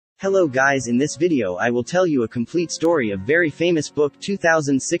Hello guys, in this video I will tell you a complete story of very famous book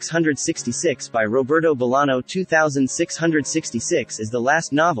 2666 by Roberto Bolaño. 2666 is the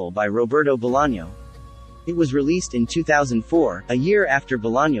last novel by Roberto Bolaño. It was released in 2004, a year after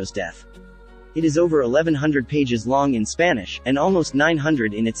Bolaño's death. It is over 1100 pages long in Spanish, and almost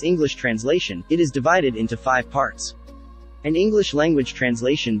 900 in its English translation. It is divided into 5 parts. An English-language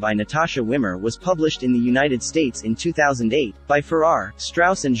translation by Natasha Wimmer was published in the United States in 2008, by Farrar,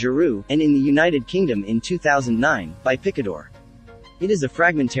 Straus and Giroux, and in the United Kingdom in 2009, by Picador. It is a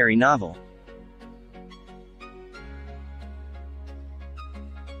fragmentary novel.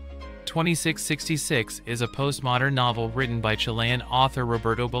 2666 is a postmodern novel written by Chilean author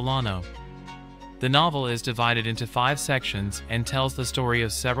Roberto Bolaño. The novel is divided into 5 sections and tells the story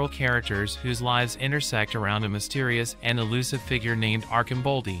of several characters whose lives intersect around a mysterious and elusive figure named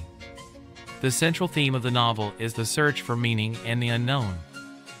Arcimboldi. The central theme of the novel is the search for meaning and the unknown.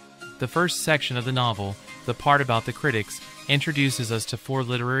 The first section of the novel, the part about the critics, introduces us to 4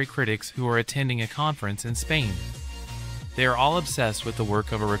 literary critics who are attending a conference in Spain. They are all obsessed with the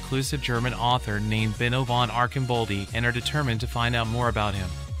work of a reclusive German author named Benno von Arcimboldi and are determined to find out more about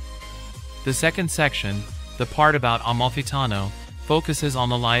him. The second section, the part about Amalfitano, focuses on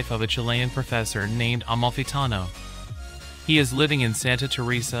the life of a Chilean professor named Amalfitano. He is living in Santa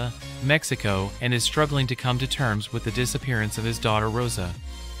Teresa, Mexico, and is struggling to come to terms with the disappearance of his daughter Rosa.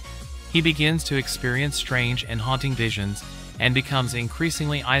 He begins to experience strange and haunting visions, and becomes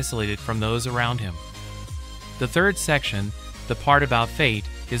increasingly isolated from those around him. The third section, the part about fate,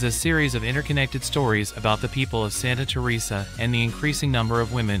 is a series of interconnected stories about the people of Santa Teresa and the increasing number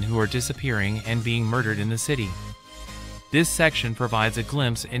of women who are disappearing and being murdered in the city. This section provides a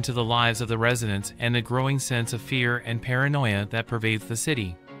glimpse into the lives of the residents and the growing sense of fear and paranoia that pervades the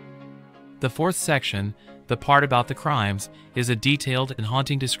city. The fourth section, the part about the crimes, is a detailed and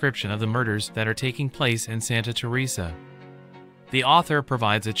haunting description of the murders that are taking place in Santa Teresa. The author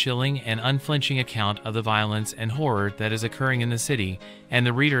provides a chilling and unflinching account of the violence and horror that is occurring in the city, and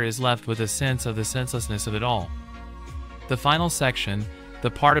the reader is left with a sense of the senselessness of it all. The final section,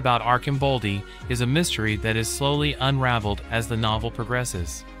 the part about Arcimboldi, is a mystery that is slowly unraveled as the novel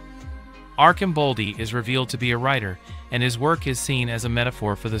progresses. Arcimboldi is revealed to be a writer, and his work is seen as a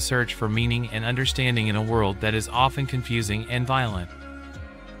metaphor for the search for meaning and understanding in a world that is often confusing and violent.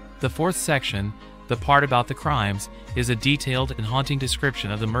 The fourth section, the part about the crimes, is a detailed and haunting description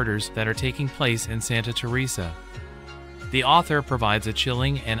of the murders that are taking place in Santa Teresa. The author provides a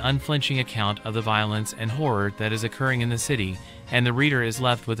chilling and unflinching account of the violence and horror that is occurring in the city, and the reader is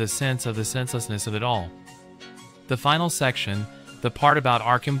left with a sense of the senselessness of it all. The final section, the part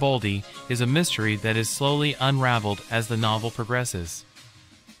about Arcimboldi, is a mystery that is slowly unraveled as the novel progresses.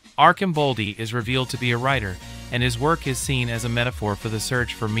 Arcimboldi is revealed to be a writer, and his work is seen as a metaphor for the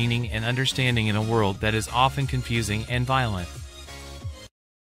search for meaning and understanding in a world that is often confusing and violent.